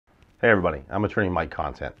Hey everybody, I'm attorney Mike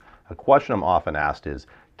Contant. A question I'm often asked is,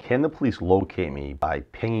 can the police locate me by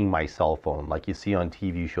pinging my cell phone like you see on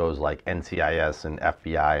TV shows like NCIS and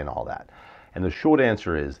FBI and all that? And the short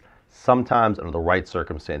answer is, sometimes under the right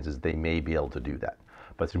circumstances, they may be able to do that.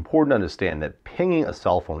 But it's important to understand that pinging a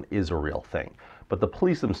cell phone is a real thing. But the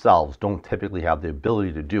police themselves don't typically have the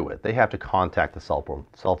ability to do it. They have to contact the cell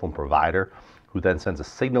phone provider, who then sends a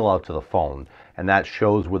signal out to the phone, and that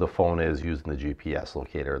shows where the phone is using the GPS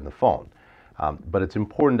locator in the phone. But it's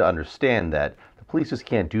important to understand that the police just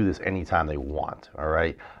can't do this anytime they want, all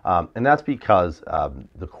right? And that's because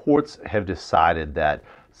the courts have decided that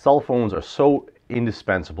cell phones are so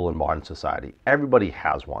indispensable in modern society. Everybody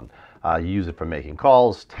has one. You use it for making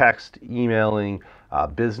calls, text, emailing,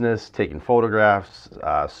 business, taking photographs,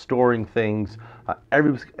 storing things.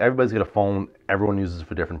 Everybody's got a phone. Everyone uses it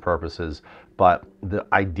for different purposes. But the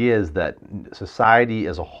idea is that society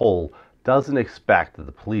as a whole doesn't expect that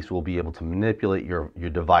the police will be able to manipulate your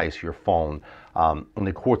device, your phone. And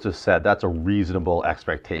the courts have said that's a reasonable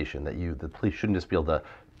expectation, that the police shouldn't just be able to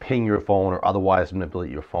ping your phone or otherwise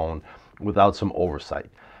manipulate your phone without some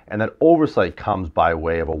oversight. And that oversight comes by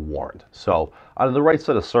way of a warrant. So under the right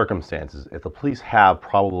set of circumstances, if the police have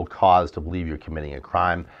probable cause to believe you're committing a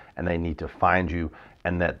crime and they need to find you,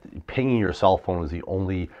 and that pinging your cell phone is the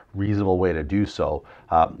only reasonable way to do so,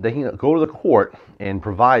 they can go to the court and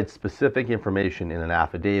provide specific information in an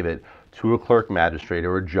affidavit to a clerk magistrate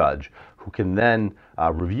or a judge, who can then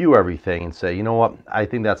review everything and say, you know what, I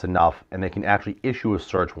think that's enough, and they can actually issue a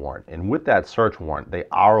search warrant. And with that search warrant, they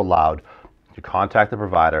are allowed to contact the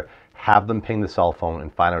provider, have them ping the cell phone,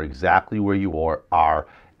 and find out exactly where you are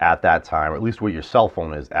at that time, or at least where your cell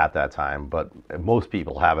phone is at that time. But most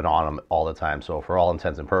people have it on them all the time, so for all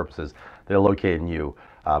intents and purposes, they're locating you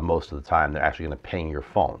most of the time. They're actually going to ping your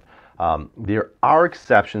phone. There are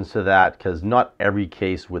exceptions to that, because not every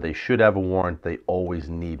case where they should have a warrant, they always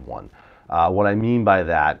need one. What I mean by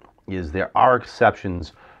that is there are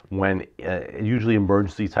exceptions when, usually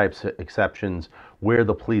emergency types exceptions, where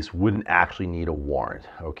the police wouldn't actually need a warrant,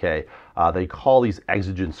 okay? They call these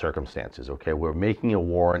exigent circumstances, okay? Where making a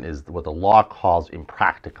warrant is what the law calls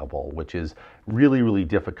impracticable, which is really, really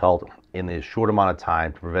difficult in a short amount of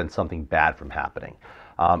time to prevent something bad from happening.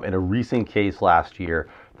 In a recent case last year,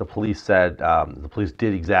 the police said, the police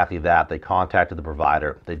did exactly that. They contacted the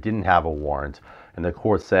provider. They didn't have a warrant. And the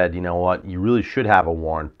court said, you know what, you really should have a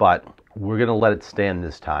warrant, but we're going to let it stand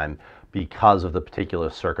this time because of the particular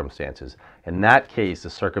circumstances. In that case, the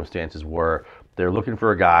circumstances were they're looking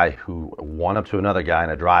for a guy who went up to another guy in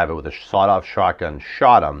a driveway with a sawed-off shotgun,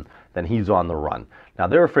 shot him, then he's on the run. Now,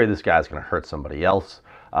 they're afraid this guy's going to hurt somebody else.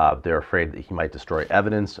 They're afraid that he might destroy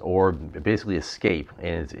evidence or basically escape,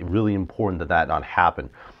 and it's really important that that not happen.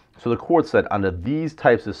 So the court said, under these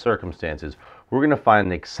types of circumstances, we're going to find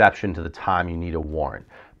an exception to the time you need a warrant.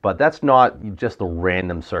 But that's not just a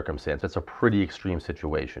random circumstance. That's a pretty extreme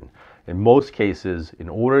situation. In most cases, in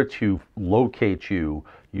order to locate you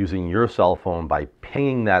using your cell phone by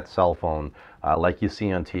pinging that cell phone like you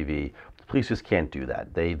see on TV, the police just can't do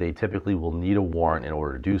that. They typically will need a warrant in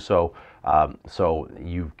order to do so. So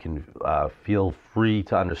you can feel free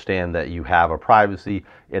to understand that you have a privacy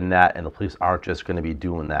in that, and the police aren't just going to be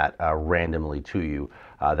doing that randomly to you.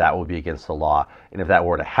 That would be against the law. And if that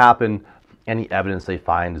were to happen, any evidence they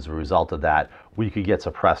find as a result of that, we could get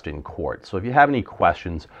suppressed in court. So if you have any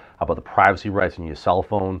questions about the privacy rights in your cell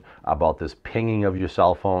phone, about this pinging of your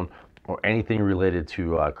cell phone, or anything related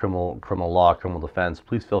to criminal law, criminal defense,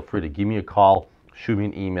 please feel free to give me a call, shoot me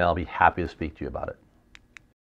an email. I'll be happy to speak to you about it.